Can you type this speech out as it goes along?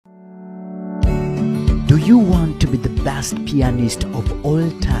you want to be the best pianist of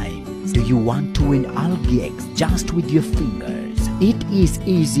all time? Do you want to win all gigs just with your fingers? It is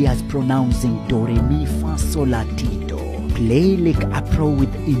easy as pronouncing Do Re Mi Fa Sol La Ti Do. Play like a pro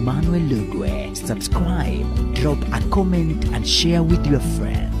with Emmanuel Lugwe. Subscribe, drop a comment and share with your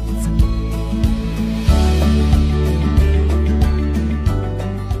friends.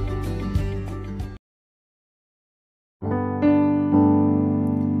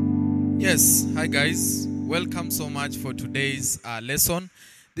 Yes, hi guys, welcome so much for today's lesson.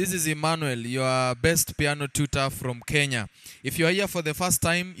 This is Emmanuel, your best piano tutor from Kenya. If you are here for the first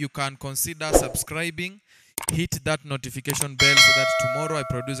time, you can consider subscribing, hit that notification bell so that tomorrow I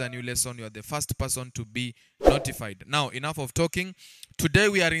produce a new lesson, you are the first person to be notified. Now, enough of talking. Today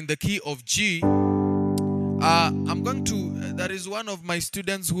we are in the key of G. There is one of my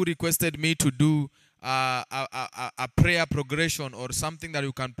students who requested me to do a prayer progression or something that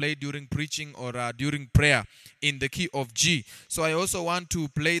you can play during preaching or during prayer in the key of G. So I also want to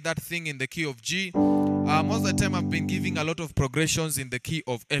play that thing in the key of G. Most of the time I've been giving a lot of progressions in the key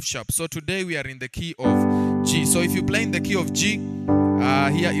of F sharp. So today we are in the key of G. So if you play in the key of G,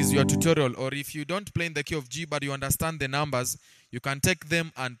 here is your tutorial. Or if you don't play in the key of G but you understand the numbers, you can take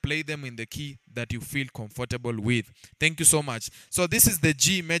them and play them in the key that you feel comfortable with. Thank you so much. So this is the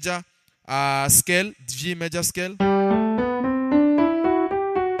G major scale, G major scale.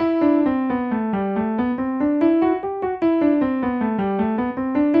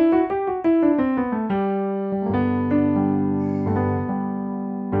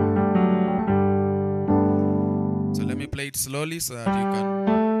 So let me play it slowly so that you can.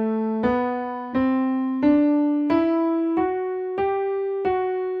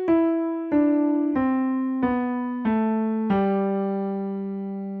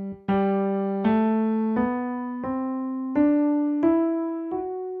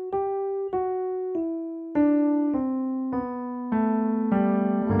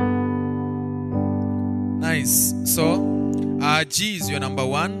 Nice. So G is your number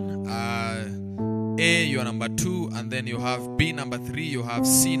 1, A your number 2, and then you have B number 3, you have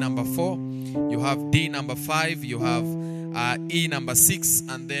C number 4, you have D number 5, you have E number 6,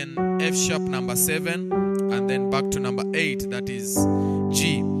 and then F sharp number 7, and then back to number 8, that is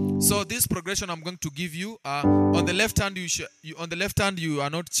G. So this progression I'm going to give you, on the left hand you are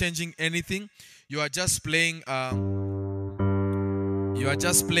not changing anything. You are just playing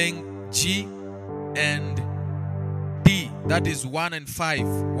G and D, that is 1 and 5,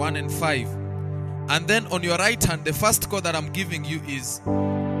 1 and 5. And then on your right hand, the first chord that I'm giving you is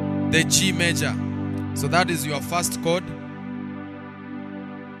the G major. So that is your first chord.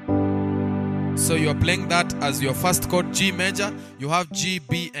 So you are playing that as your first chord, G major. You have G,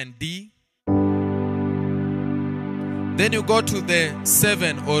 B, and D. Then you go to the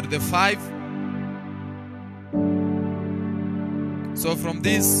 7 or the 5. So from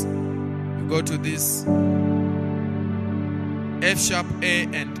this, you go to this F sharp, A,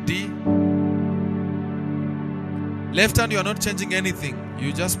 and D. Left hand, you are not changing anything.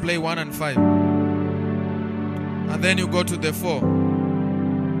 You just play 1 and 5. And then you go to the 4.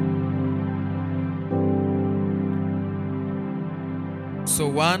 So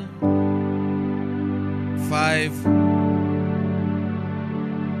 1, 5,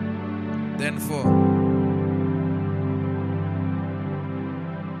 then 4.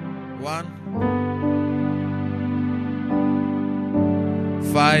 1,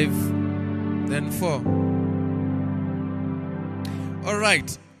 5, then 4. All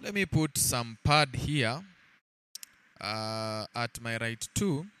right, let me put some pad here at my right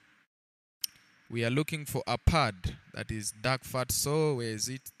too. We are looking for a pad that is dark fat. So where is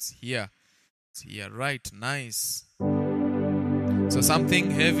it? It's here. It's here, right? Nice. So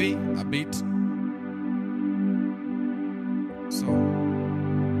something heavy, a bit. So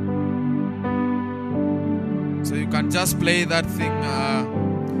you can just play that thing.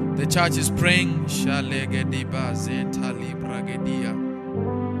 The church is praying.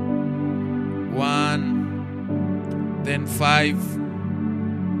 1, then 5,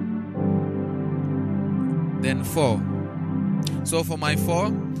 then 4. So for my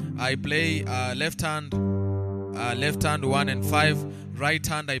 4, I play left hand 1 and 5. Right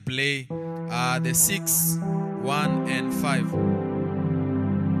hand I play the 6, 1 and 5.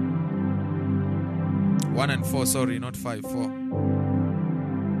 1 and 4, sorry, not 5, 4.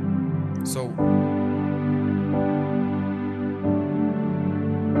 So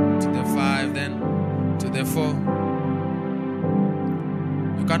to the 5, then to the 4.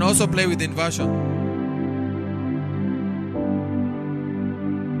 You can also play with inversion.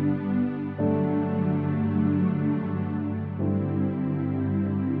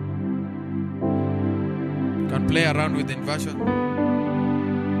 Can play around with the inversion.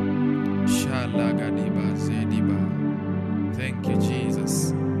 Shalagadiba zediba. Thank you,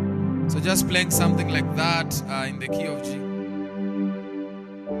 Jesus. So just playing something like that in the key of G.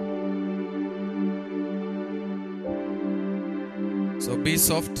 So be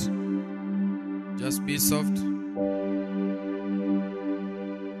soft. Just be soft.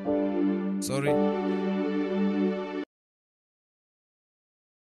 Sorry.